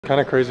Kind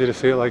of crazy to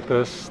see it like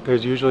this.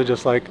 There's usually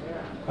just like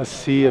a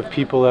sea of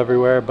people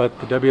everywhere, but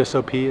the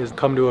WSOP has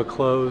come to a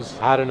close.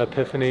 I had an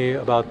epiphany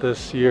about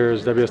this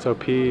year's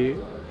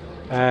WSOP,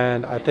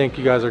 and I think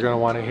you guys are going to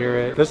want to hear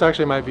it. This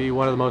actually might be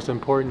one of the most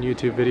important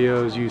YouTube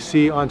videos you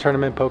see on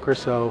tournament poker,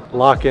 so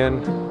lock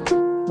in.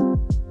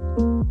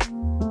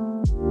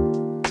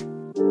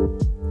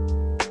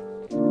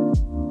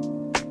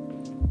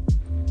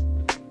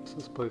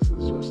 This place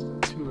is just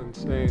too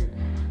insane.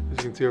 As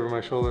you can see over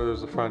my shoulder,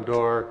 there's the front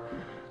door.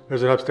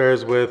 There's an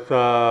upstairs with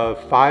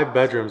 5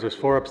 bedrooms. There's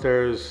 4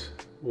 upstairs,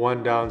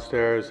 1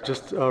 downstairs.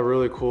 Just a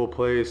really cool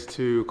place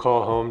to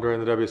call home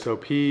during the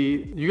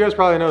WSOP. You guys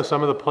probably know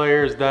some of the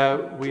players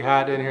that we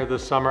had in here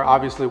this summer.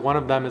 Obviously, one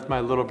of them is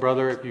my little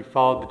brother. If you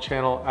followed the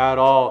channel at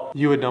all,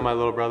 you would know my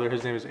little brother.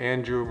 His name is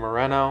Andrew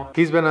Moreno.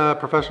 He's been a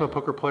professional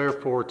poker player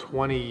for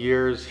 20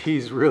 years.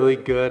 He's really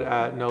good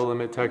at No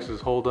Limit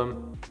Texas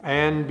Hold'em.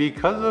 And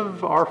because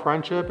of our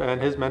friendship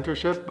and his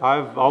mentorship,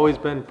 I've always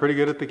been pretty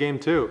good at the game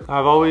too.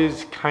 I've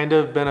always kind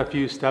of been a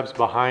few steps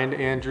behind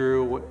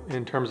Andrew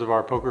in terms of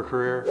our poker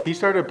career. He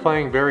started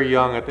playing very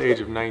young at the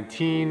age of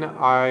 19.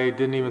 I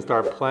didn't even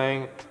start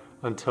playing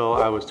until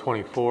I was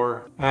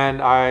 24.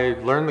 And I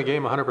learned the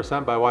game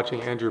 100% by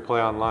watching Andrew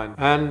play online.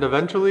 And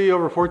eventually,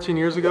 over 14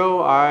 years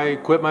ago, I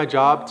quit my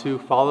job to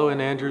follow in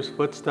Andrew's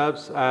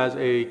footsteps as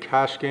a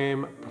cash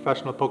game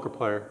professional poker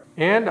player.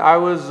 And I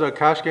was a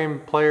cash game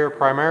player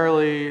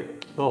primarily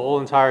the whole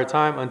entire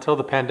time until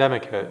the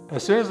pandemic hit.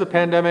 As soon as the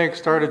pandemic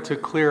started to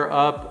clear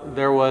up,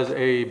 there was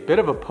a bit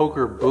of a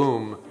poker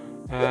boom,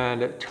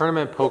 and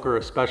tournament poker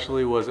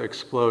especially was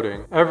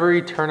exploding.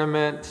 Every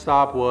tournament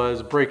stop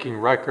was breaking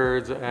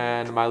records,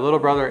 and my little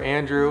brother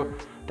Andrew,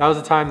 that was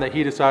the time that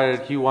he decided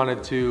he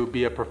wanted to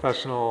be a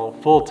professional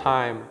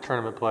full-time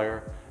tournament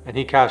player, and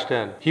he cashed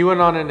in. He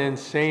went on an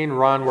insane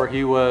run where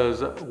he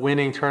was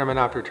winning tournament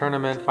after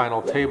tournament,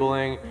 final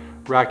tabling,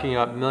 racking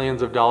up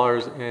millions of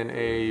dollars in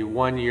a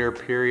 1-year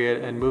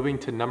period and moving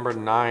to number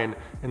 9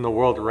 in the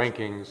world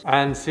rankings.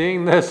 And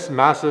seeing this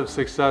massive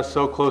success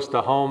so close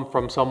to home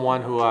from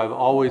someone who I've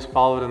always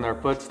followed in their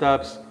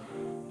footsteps,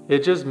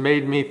 it just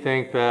made me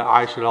think that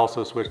I should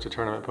also switch to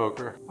tournament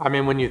poker. I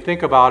mean, when you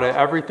think about it,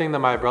 everything that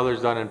my brother's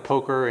done in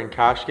poker and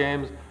cash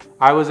games,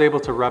 I was able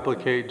to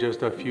replicate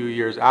just a few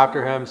years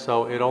after him,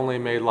 so it only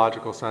made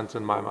logical sense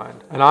in my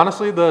mind. And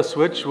honestly, the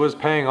switch was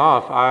paying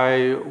off.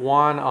 I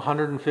won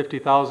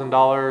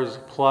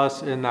 $150,000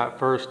 plus in that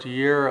first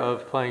year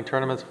of playing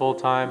tournaments full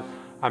time.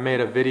 I made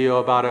a video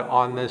about it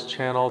on this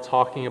channel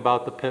talking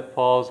about the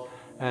pitfalls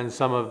and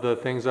some of the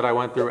things that I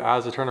went through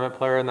as a tournament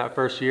player in that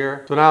first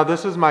year. So now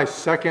this is my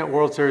second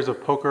World Series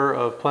of Poker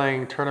of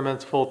playing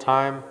tournaments full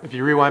time. If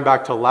you rewind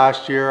back to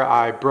last year,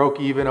 I broke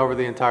even over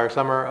the entire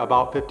summer,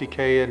 about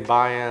 50K in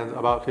buy-ins,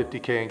 about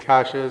 50K in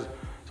cashes.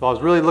 So I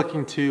was really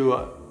looking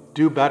to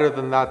do better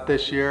than that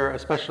this year,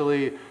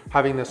 especially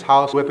having this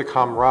house with the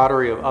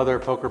camaraderie of other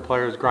poker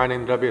players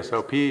grinding the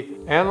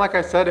WSOP. And like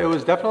I said, it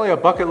was definitely a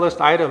bucket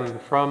list item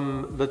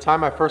from the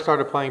time I first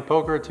started playing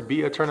poker to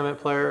be a tournament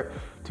player,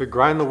 to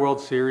grind the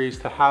World Series,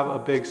 to have a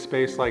big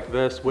space like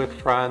this with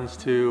friends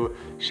to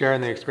share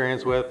in the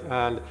experience with.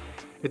 And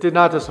it did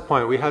not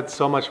disappoint. We had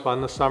so much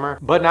fun this summer.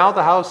 But now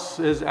the house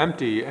is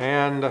empty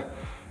and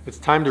it's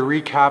time to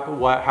recap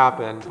what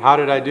happened. How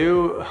did I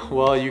do?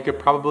 Well, you could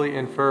probably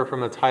infer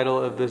from the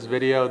title of this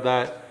video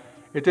that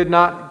it did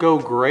not go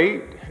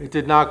great. It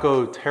did not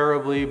go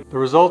terribly. The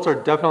results are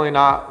definitely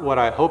not what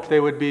I hoped they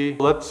would be.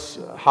 Let's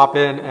hop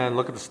in and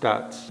look at the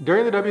stats.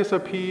 During the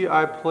WSOP,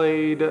 I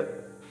played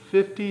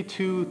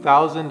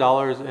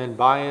 $52,000 in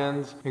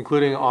buy-ins,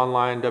 including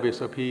online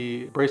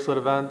WSOP bracelet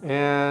events,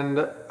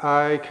 and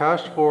I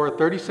cashed for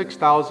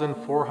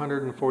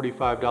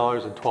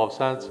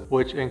 $36,445.12,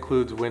 which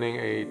includes winning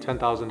a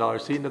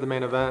 $10,000 seat into the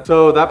main event.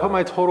 So that put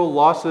my total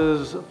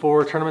losses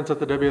for tournaments at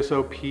the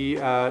WSOP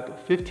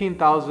at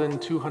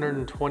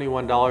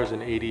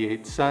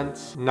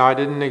 $15,221.88. Now, I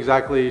didn't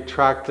exactly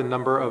track the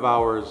number of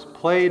hours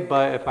played,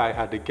 but if I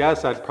had to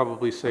guess, I'd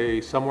probably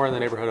say somewhere in the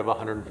neighborhood of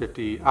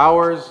 150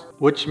 hours,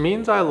 which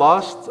means I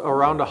lost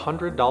around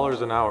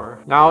 $100 an hour.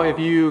 Now, if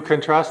you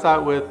contrast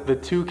that with the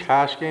 2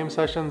 cash game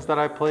sessions that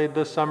I played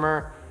this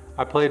summer,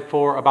 I played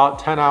for about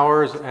 10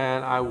 hours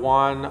and I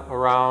won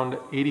around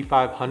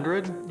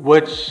 $8,500,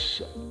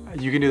 which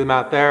you can do the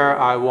math there.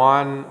 I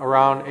won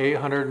around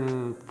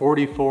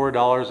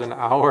 $844 an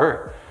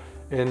hour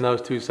in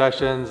those 2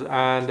 sessions.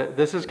 And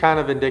this is kind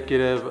of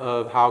indicative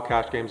of how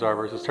cash games are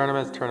versus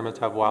tournaments. Tournaments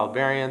have wild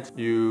variance.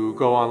 You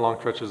go on long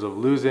stretches of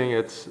losing,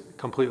 it's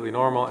completely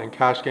normal. In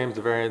cash games,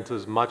 the variance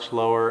is much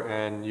lower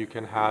and you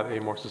can have a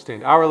more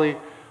sustained hourly.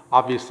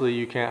 Obviously,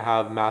 you can't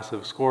have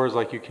massive scores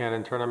like you can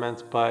in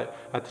tournaments, but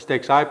at the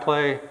stakes I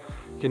play,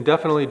 you can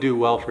definitely do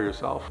well for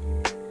yourself.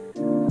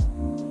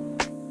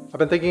 I've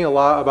been thinking a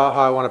lot about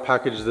how I want to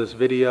package this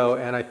video,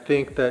 and I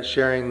think that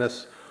sharing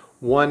this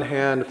one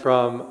hand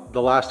from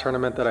the last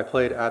tournament that I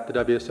played at the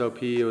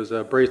WSOP, it was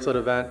a bracelet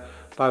event,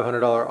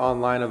 $500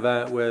 online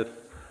event with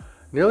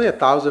nearly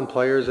 1,000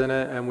 players in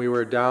it, and we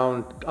were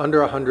down under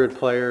 100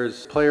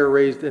 players. Player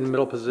raised in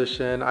middle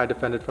position. I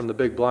defended from the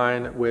big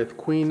blind with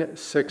queen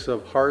 6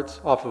 of hearts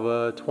off of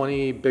a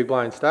 20 big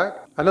blind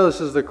stack. I know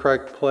this is the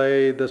correct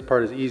play. This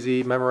part is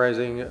easy.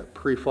 Memorizing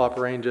pre-flop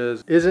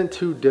ranges isn't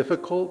too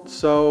difficult.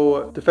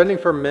 So defending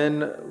for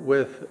min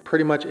with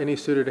pretty much any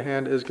suited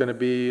hand is going to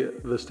be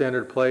the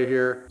standard play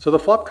here. So the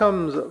flop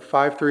comes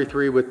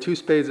 5-3-3 with 2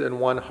 spades and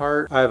 1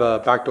 heart. I have a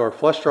backdoor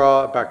flush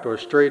draw, a backdoor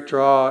straight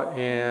draw,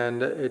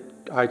 and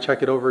I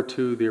check it over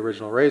to the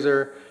original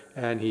raiser,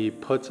 and he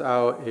puts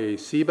out a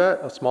c-bet,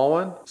 a small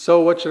one.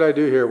 So what should I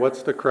do here?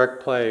 What's the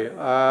correct play?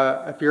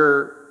 If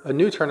you're a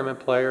new tournament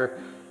player,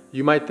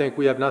 you might think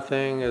we have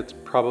nothing. It's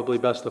probably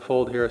best to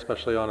fold here,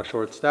 especially on a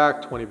short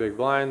stack, 20 big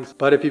blinds.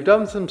 But if you've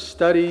done some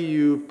study,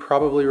 you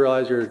probably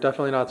realize you're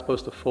definitely not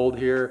supposed to fold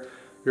here.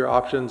 Your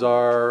options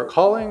are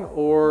calling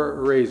or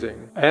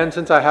raising. And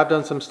since I have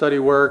done some study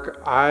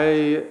work,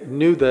 I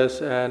knew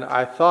this, and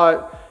I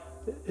thought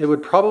it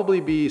would probably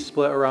be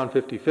split around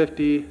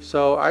 50-50.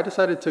 So I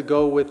decided to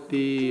go with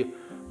the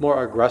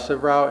more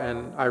aggressive route,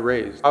 and I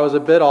raised. I was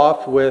a bit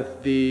off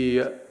with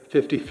the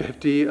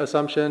 50-50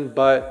 assumption,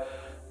 but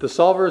the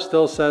solver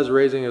still says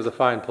raising is a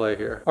fine play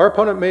here. Our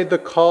opponent made the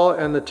call,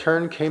 and the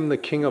turn came the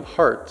king of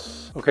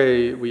hearts.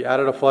 Okay, we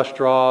added a flush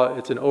draw.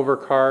 It's an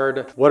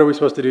overcard. What are we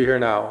supposed to do here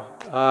now?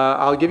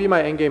 I'll give you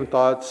my endgame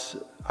thoughts.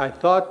 I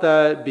thought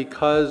that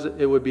because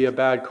it would be a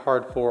bad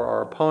card for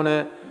our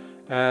opponent,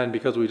 and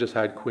because we just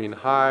had queen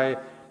high,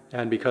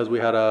 and because we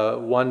had a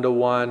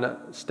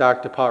 1-to-1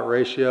 stack to pot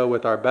ratio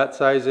with our bet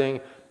sizing,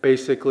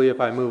 basically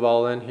if I move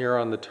all in here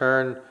on the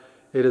turn,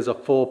 it is a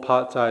full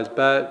pot size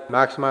bet.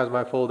 Maximize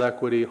my fold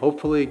equity,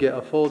 hopefully get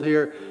a fold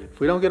here. If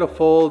we don't get a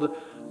fold,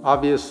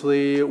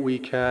 obviously we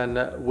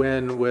can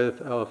win with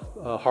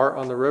a heart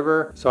on the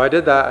river. So I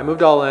did that, I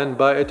moved all in,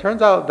 but it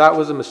turns out that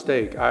was a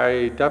mistake.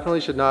 I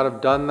definitely should not have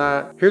done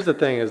that. Here's the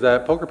thing, is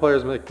that poker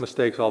players make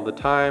mistakes all the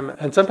time,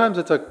 and sometimes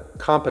it's a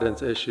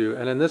competence issue.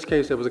 And in this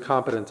case, it was a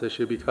competence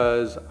issue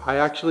because I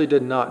actually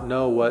did not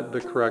know what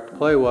the correct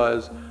play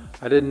was.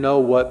 I didn't know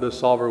what the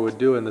solver would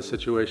do in this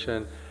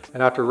situation.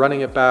 And after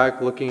running it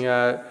back, looking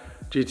at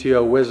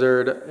GTO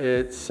Wizard,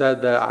 it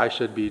said that I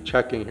should be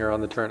checking here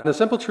on the turn. And the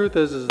simple truth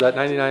is that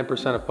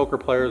 99% of poker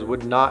players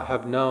would not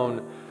have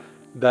known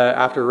that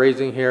after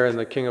raising here and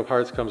the king of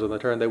hearts comes on the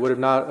turn, they would have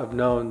not have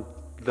known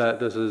that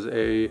this is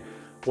a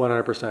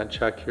 100%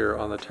 check here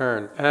on the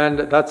turn. And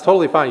that's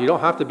totally fine. You don't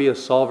have to be a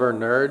solver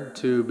nerd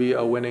to be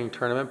a winning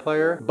tournament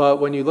player.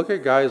 But when you look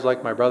at guys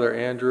like my brother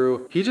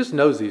Andrew, he just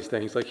knows these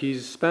things. Like, he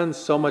spends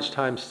so much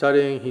time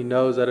studying. He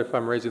knows that if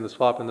I'm raising this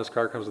flop and this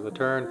card comes on the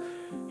turn,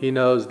 he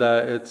knows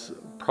that it's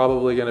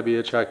probably going to be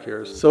a check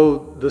here.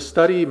 So the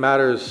study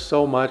matters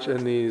so much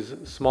in these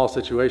small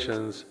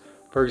situations.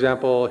 For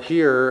example,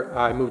 here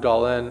I moved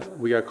all in.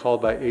 We got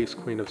called by ace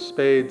queen of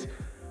spades.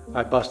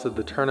 I busted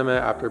the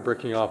tournament after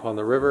breaking off on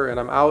the river, and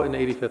I'm out in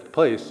 85th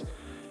place.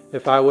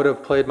 If I would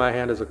have played my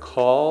hand as a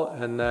call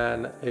and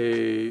then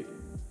a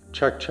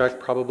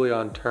check probably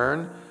on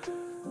turn,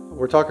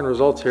 we're talking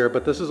results here,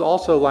 but this is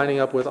also lining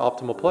up with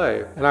optimal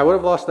play. And I would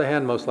have lost the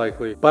hand most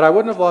likely, but I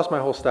wouldn't have lost my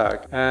whole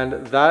stack.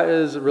 And that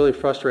is really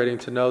frustrating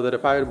to know that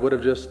if I would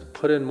have just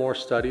put in more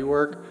study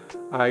work,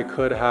 I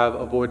could have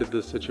avoided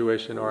this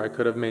situation, or I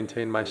could have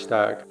maintained my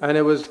stack. And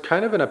it was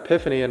kind of an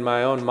epiphany in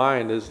my own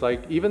mind, is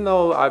like, even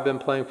though I've been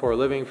playing for a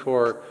living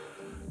for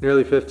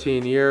nearly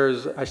 15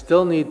 years, I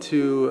still need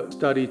to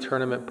study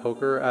tournament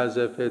poker as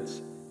if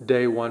it's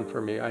day one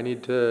for me. I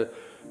need to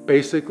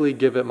basically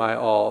give it my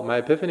all. My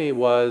epiphany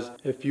was,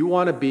 if you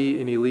want to be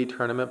an elite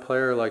tournament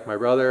player like my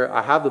brother,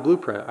 I have the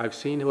blueprint. I've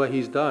seen what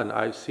he's done.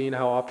 I've seen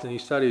how often he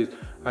studies.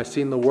 I've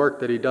seen the work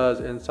that he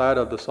does inside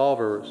of the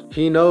solvers.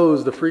 He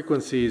knows the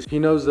frequencies. He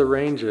knows the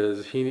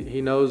ranges.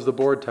 He knows the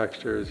board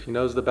textures. He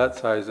knows the bet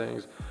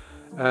sizings.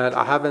 And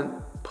I haven't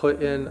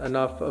put in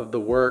enough of the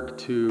work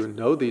to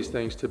know these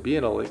things to be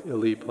an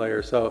elite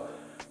player. So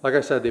like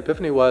I said, the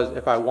epiphany was,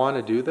 if I want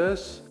to do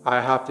this,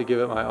 I have to give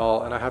it my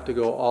all, and I have to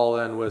go all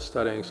in with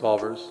studying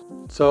solvers.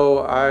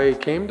 So I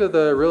came to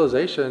the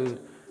realization,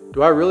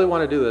 do I really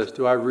want to do this?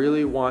 Do I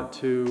really want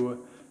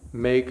to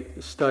make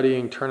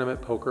studying tournament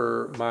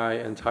poker my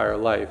entire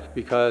life?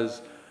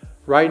 Because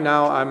right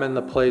now I'm in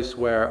the place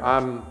where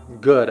I'm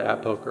good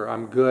at poker.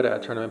 I'm good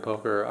at tournament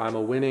poker. I'm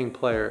a winning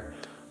player.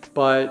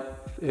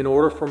 But in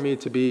order for me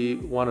to be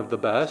one of the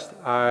best,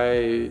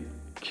 I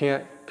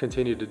can't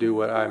continue to do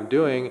what I'm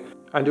doing.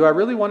 And do I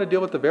really want to deal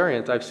with the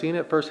variance? I've seen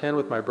it firsthand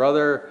with my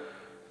brother.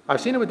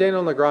 I've seen it with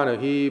Daniel Negreanu.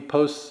 He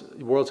posts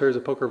World Series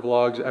of Poker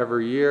vlogs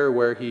every year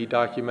where he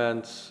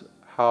documents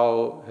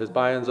how his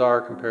buy-ins are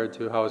compared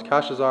to how his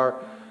cashes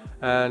are.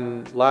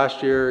 And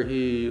last year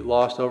he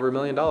lost over $1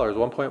 million,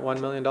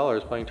 $1.1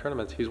 million playing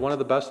tournaments. He's one of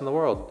the best in the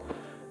world.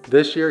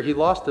 This year he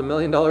lost $1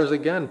 million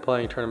again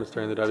playing tournaments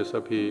during the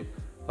WSOP.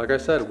 Like I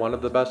said, one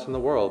of the best in the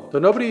world. So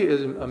nobody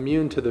is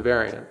immune to the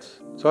variance.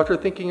 So after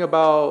thinking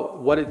about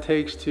what it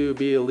takes to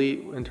be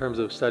elite in terms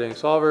of studying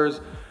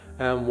solvers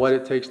and what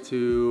it takes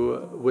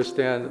to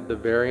withstand the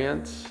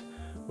variance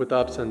with the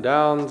ups and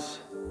downs,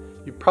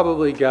 You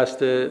probably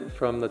guessed it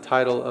from the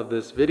title of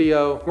this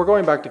video. We're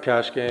going back to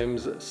cash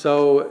games.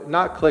 So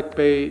not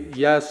clickbait.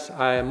 Yes,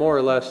 I am more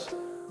or less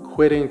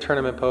quitting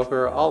tournament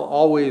poker. I'll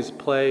always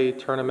play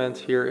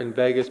tournaments here in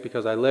Vegas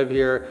because I live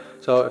here.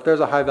 So if there's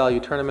a high value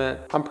tournament,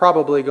 I'm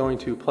probably going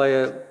to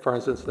play it. For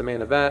instance, the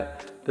main event,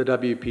 the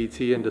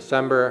WPT in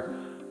December.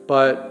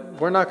 But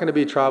we're not gonna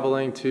be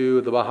traveling to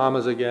the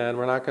Bahamas again.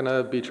 We're not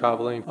gonna be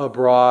traveling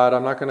abroad.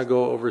 I'm not gonna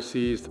go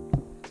overseas.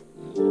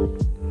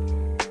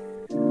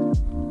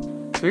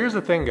 So here's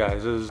the thing,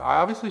 guys, is I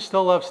obviously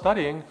still love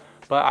studying,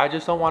 but I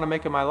just don't want to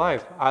make it my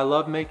life. I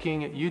love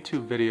making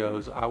YouTube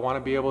videos. I want to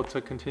be able to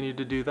continue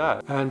to do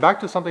that. And back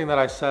to something that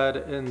I said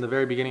in the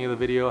very beginning of the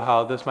video,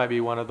 how this might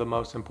be one of the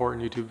most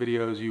important YouTube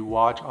videos you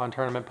watch on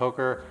tournament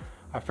poker.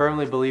 I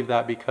firmly believe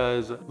that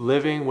because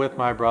living with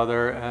my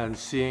brother and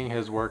seeing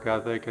his work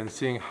ethic and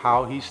seeing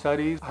how he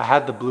studies, I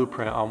had the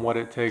blueprint on what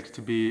it takes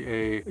to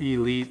be an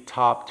elite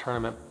top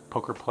tournament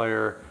poker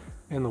player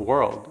in the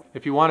world.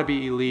 If you want to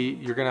be elite,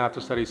 you're gonna have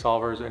to study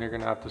solvers and you're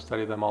gonna have to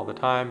study them all the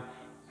time.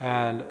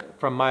 And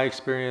from my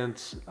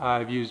experience,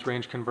 I've used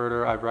Range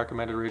Converter. I've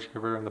recommended Range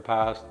Converter in the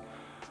past.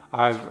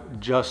 I've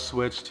just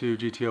switched to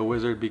GTO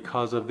Wizard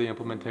because of the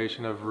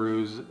implementation of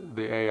Ruse,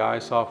 the AI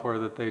software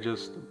that they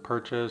just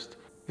purchased.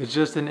 It's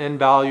just an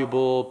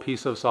invaluable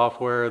piece of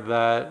software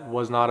that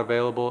was not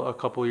available a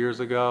couple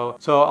years ago.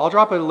 So I'll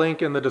drop a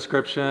link in the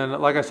description.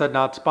 Like I said,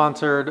 not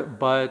sponsored,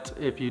 but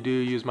if you do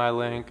use my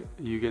link,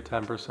 you get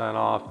 10%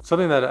 off.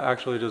 Something that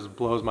actually just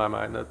blows my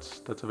mind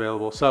that's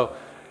available. So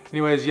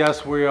anyways,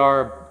 yes, we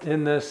are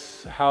in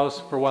this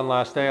house for one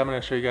last day. I'm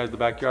gonna show you guys the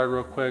backyard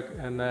real quick,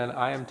 and then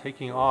I am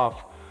taking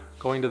off,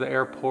 going to the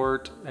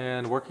airport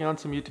and working on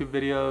some YouTube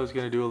videos,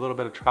 gonna do a little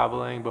bit of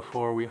traveling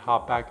before we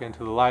hop back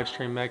into the live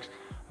stream mix.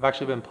 I've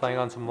actually been playing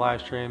on some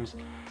live streams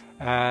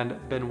and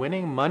been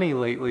winning money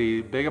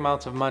lately, big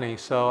amounts of money.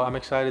 So I'm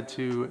excited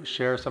to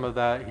share some of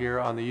that here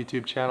on the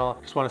YouTube channel.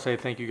 Just wanna say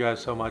thank you guys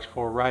so much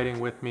for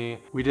riding with me.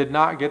 We did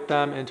not get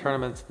them in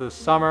tournaments this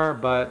summer,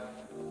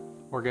 but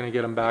we're gonna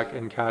get them back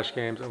in cash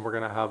games and we're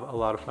gonna have a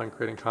lot of fun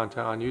creating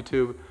content on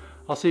YouTube.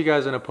 I'll see you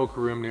guys in a poker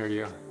room near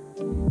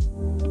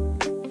you.